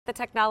the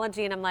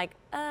technology and I'm like,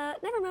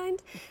 never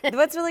mind.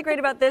 What's really great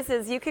about this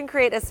is you can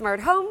create a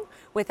smart home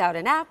without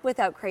an app,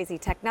 without crazy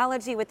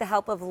technology, with the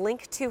help of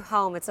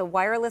Link2Home. It's a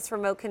wireless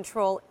remote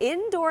control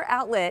indoor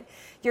outlet.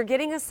 You're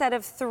getting a set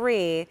of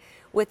 3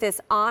 with this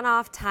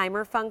on-off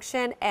timer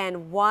function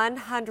and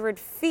 100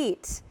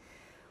 feet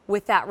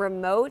with that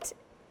remote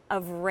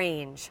of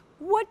range.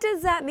 What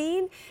does that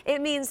mean?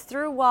 It means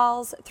through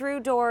walls,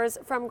 through doors,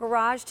 from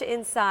garage to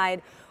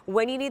inside.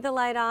 When you need the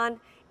light on,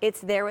 it's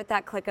there with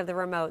that click of the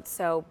remote.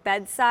 So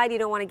bedside, you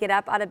don't want to get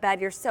up out of bed.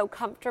 You're so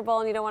comfortable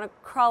and you don't want to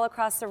crawl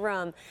across the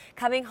room.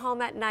 Coming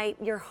home at night,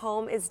 your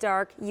home is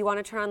dark. You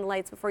want to turn on the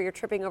lights before you're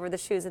tripping over the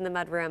shoes in the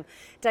mudroom.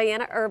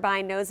 Diana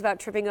Irvine knows about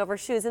tripping over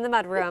shoes in the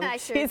mudroom. I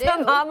sure She's do.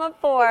 a mom of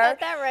 4. You got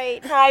that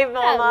right. Hi,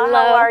 Mama. Hello.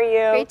 How are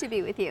you? Great to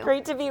be with you.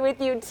 Great to be with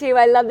you, too.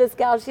 I love this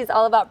gal. She's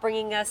all about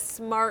bringing us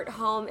smart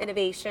home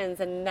innovations,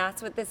 and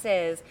that's what this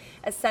is.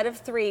 A set of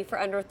 3 for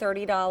under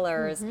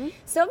 $30.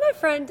 So, my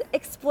friend,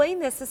 explain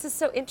this. This is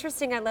so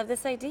interesting. I love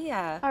this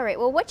idea. All right,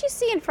 well, what you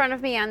see in front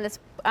of me on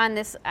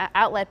this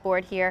outlet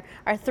board here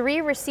are 3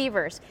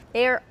 receivers.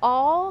 They are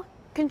all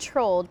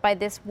controlled by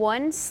this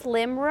one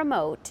slim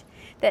remote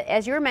that,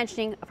 as you were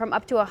mentioning, from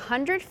up to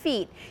 100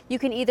 feet, you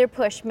can either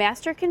push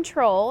master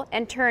control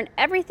and turn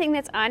everything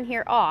that's on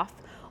here off,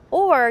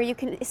 or you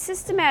can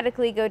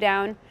systematically go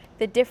down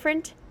the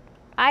different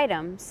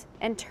items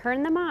and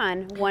turn them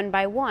on one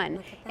by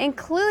one,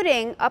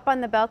 including up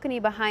on the balcony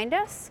behind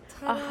us,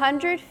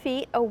 100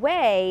 feet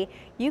away.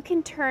 You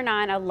can turn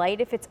on a light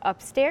if it's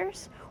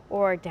upstairs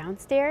or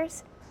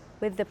downstairs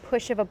with the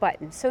push of a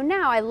button. So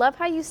now I love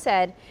how you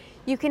said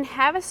you can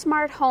have a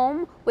smart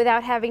home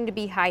without having to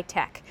be high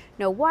tech.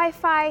 No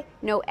Wi-Fi,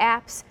 no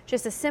apps,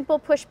 just a simple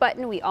push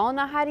button. We all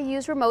know how to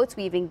use remotes.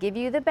 We even give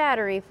you the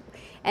battery,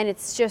 and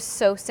it's just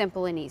so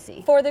simple and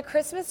easy. For the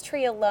Christmas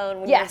tree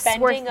alone, when Yes, you're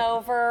bending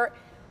over,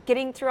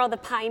 getting through all the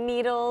pine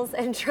needles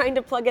and trying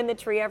to plug in the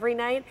tree every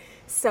night,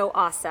 so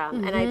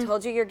awesome. And I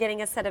told you you're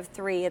getting a set of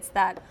 3. It's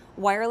that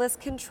wireless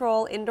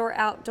control, indoor,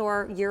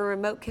 outdoor, your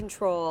remote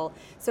control.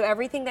 So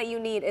everything that you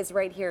need is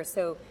right here.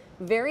 So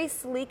very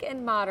sleek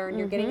and modern.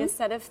 You're getting a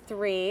set of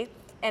 3.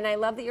 And I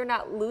love that you're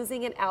not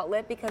losing an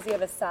outlet because you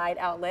have a side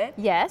outlet.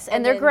 Yes,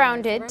 and they're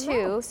grounded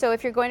too. So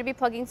if you're going to be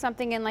plugging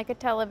something in like a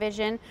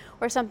television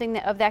or something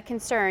of that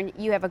concern,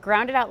 you have a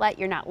grounded outlet,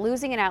 you're not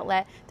losing an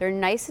outlet. They're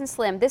nice and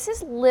slim. This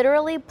is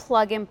literally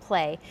plug and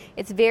play.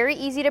 It's very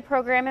easy to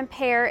program and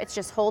pair. It's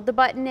just hold the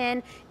button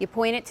in, you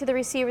point it to the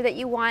receiver that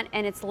you want,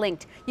 and it's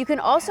linked. You can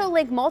also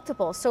link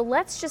multiples. So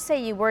let's just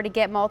say you were to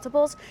get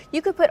multiples.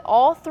 You could put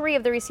all 3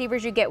 of the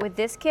receivers you get with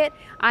this kit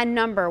on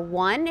number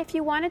 1 if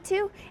you wanted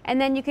to, and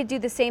then you could do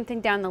the same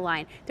thing down the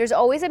line. There's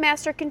always a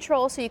master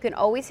control, so you can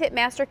always hit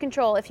master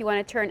control if you want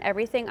to turn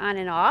everything on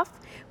and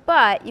off,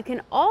 but you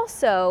can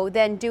also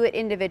then do it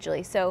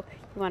individually. So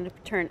you want to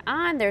turn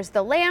on, there's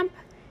the lamp.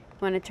 You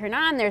want to turn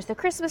on, there's the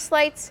Christmas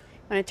lights.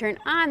 You want to turn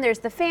on, there's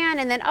the fan,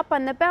 and then up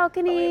on the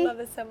balcony. Oh, I love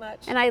this so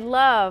much. And I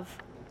love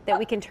that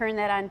we can turn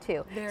that on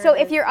too. So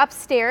if you're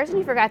upstairs and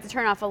you forgot to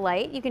turn off a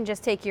light, you can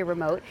just take your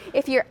remote.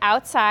 If you're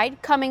outside,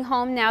 coming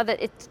home now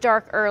that it's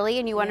dark early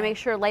and you want to make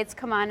sure lights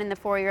come on in the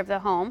foyer of the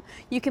home,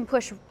 you can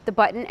push the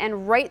button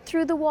and right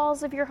through the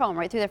walls of your home,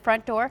 right through the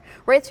front door,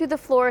 right through the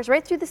floors,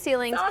 right through the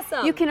ceilings,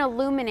 awesome. You can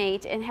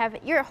illuminate and have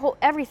your whole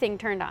everything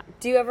turned on.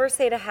 Do you ever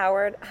say to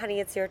Howard, honey,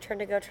 it's your turn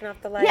to go turn off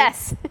the light?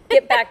 Yes.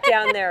 Get back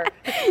down there.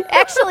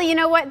 Actually, you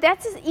know what?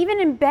 That's even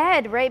in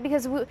bed, right?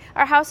 Because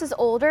our house is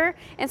older,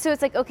 and so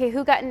it's like, okay,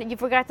 you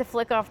forgot to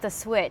flick off the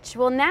switch.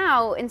 Well,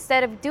 now,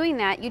 instead of doing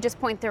that, you just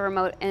point the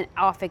remote and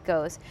off it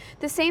goes.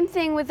 The same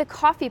thing with the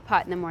coffee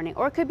pot in the morning,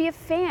 or it could be a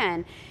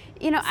fan.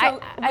 You know, So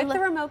with the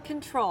remote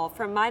control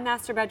from my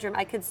master bedroom,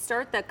 I could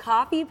start the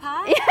coffee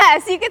pot?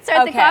 Yes, you could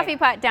start the coffee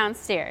pot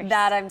downstairs.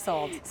 That I'm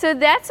sold. So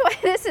that's why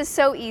this is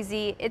so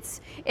easy.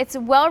 It's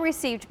well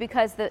received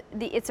because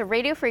it's a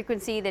radio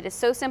frequency that is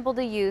so simple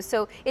to use.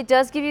 So it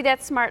does give you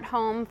that smart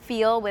home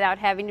feel without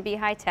having to be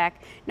high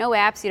tech. No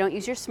apps, you don't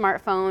use your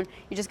smartphone.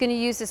 You're just going to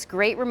use this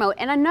great remote.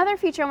 And another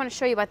feature I want to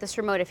show you about this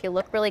remote, if you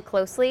look really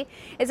closely,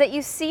 is that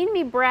you've seen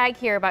me brag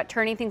here about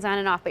turning things on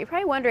and off, but you're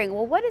probably wondering,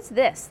 well, what is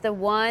this? The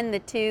 1, the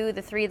 2,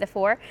 the 3, the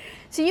 4.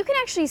 So you can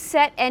actually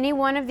set any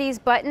one of these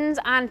buttons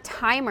on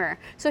timer.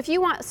 So if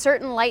you want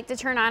certain light to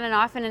turn on and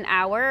off in an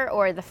hour,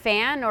 or the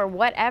fan or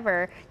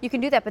whatever, you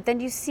can do that. But then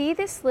you see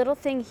this little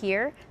thing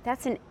here?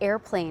 That's an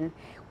airplane.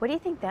 What do you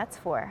think that's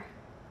for?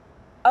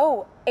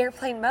 Oh,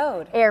 airplane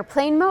mode.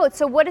 Airplane mode.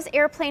 So what is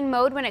airplane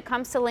mode when it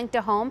comes to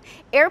Link2Home?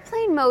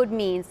 Airplane mode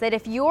means that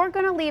if you're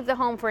going to leave the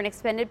home for an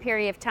extended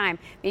period of time,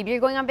 maybe you're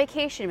going on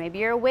vacation, maybe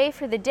you're away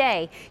for the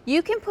day,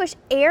 you can push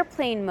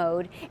airplane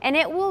mode and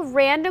it will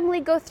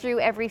randomly go through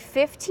every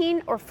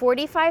 15 or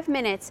 45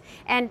 minutes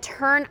and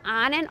turn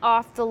on and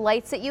off the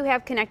lights that you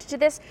have connected to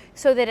this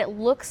so that it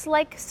looks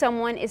like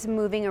someone is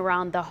moving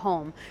around the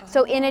home.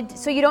 So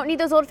you don't need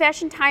those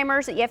old-fashioned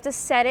timers that you have to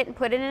set it and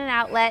put it in an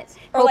outlet.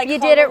 Or Hope like you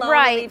did it Home Alone,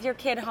 right. leave your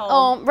kid kid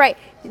home. Right.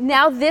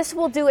 Now this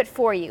will do it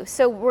for you.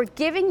 So we're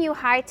giving you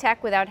high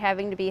tech without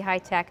having to be high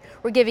tech.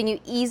 We're giving you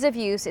ease of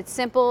use. It's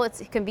simple,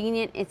 it's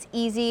convenient, it's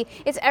easy.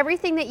 It's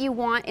everything that you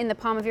want in the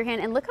palm of your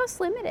hand, and look how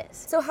slim it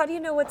is. So how do you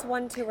know what's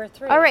 1, 2, or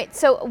 3? All right,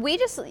 so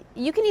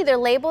you can either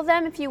label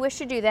them if you wish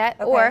to do that,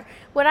 or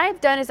what I've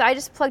done is I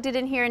just plugged it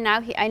in here, and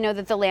now I know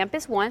that the lamp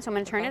is 1, so I'm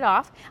going to turn it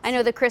off. I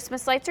know the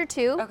Christmas lights are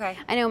 2. Okay.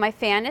 I know my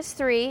fan is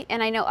 3,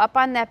 and I know up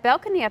on that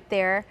balcony up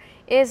there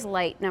is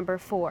light number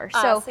 4.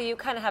 So you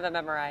kind of have it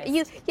memorized.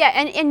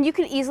 And you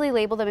can easily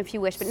label them if you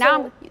wish, but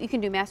now you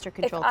can do master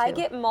control if too. I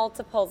get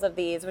multiples of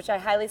these, which I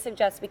highly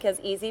suggest because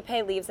Easy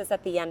Pay leaves us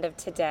at the end of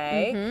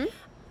today,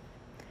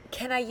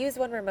 can I use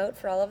one remote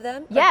for all of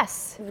them?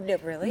 Yes. No,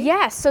 really?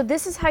 Yes. So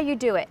this is how you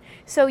do it.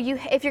 So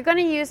if you're going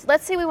to use,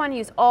 let's say we want to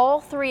use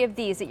all 3 of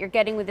these that you're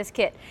getting with this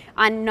kit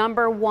on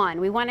number 1.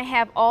 We want to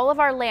have all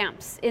of our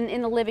lamps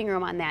in the living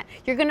room on that.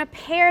 You're going to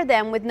pair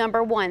them with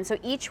number 1. So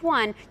each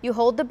one, you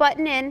hold the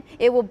button in,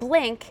 it will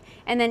blink,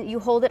 and then you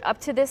hold it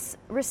up to this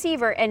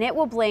receiver, and it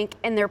will blink,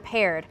 and they're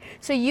paired.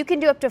 So you can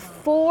do up to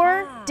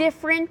 4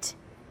 different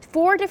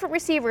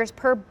receivers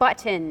per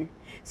button.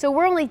 So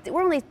we're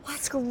only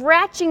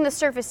scratching the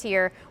surface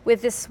here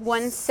with this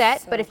one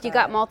set, but if you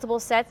got multiple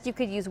sets, you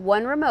could use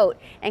one remote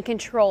and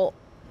control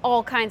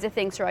all kinds of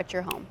things throughout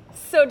your home.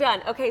 So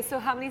done. Okay, so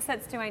how many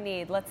sets do I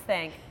need? Let's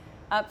think.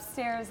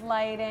 Upstairs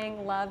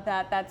lighting, love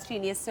that. That's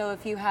genius. So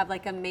if you have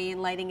like a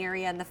main lighting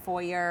area in the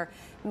foyer,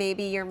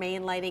 maybe your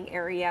main lighting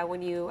area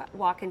when you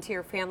walk into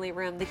your family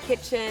room, the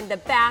kitchen, the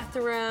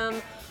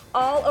bathroom,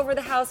 all over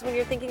the house when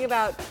you're thinking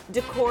about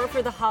decor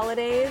for the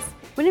holidays.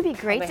 Wouldn't it be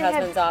great my to have... My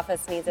husband's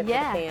office needs it for the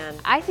fan.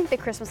 I think the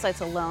Christmas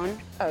lights alone.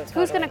 Oh, totally.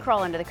 Who's going to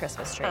crawl under the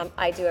Christmas tree?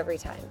 I do every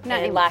time.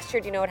 Not and last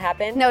year, do you know what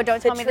happened? No,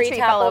 don't tell me the tree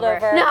fell toppled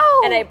over.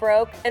 No! And I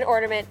broke an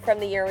ornament from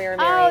the year we were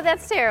married. Oh,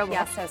 that's terrible.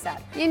 Yeah, so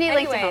sad. You need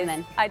Link2Home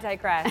then. I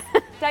digress.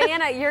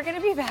 Diana, you're going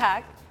to be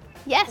back.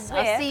 Yes,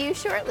 I'll see you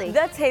shortly.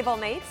 The table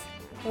mates,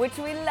 which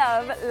we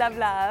love, love,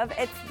 love.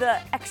 It's the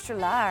extra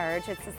large. It's the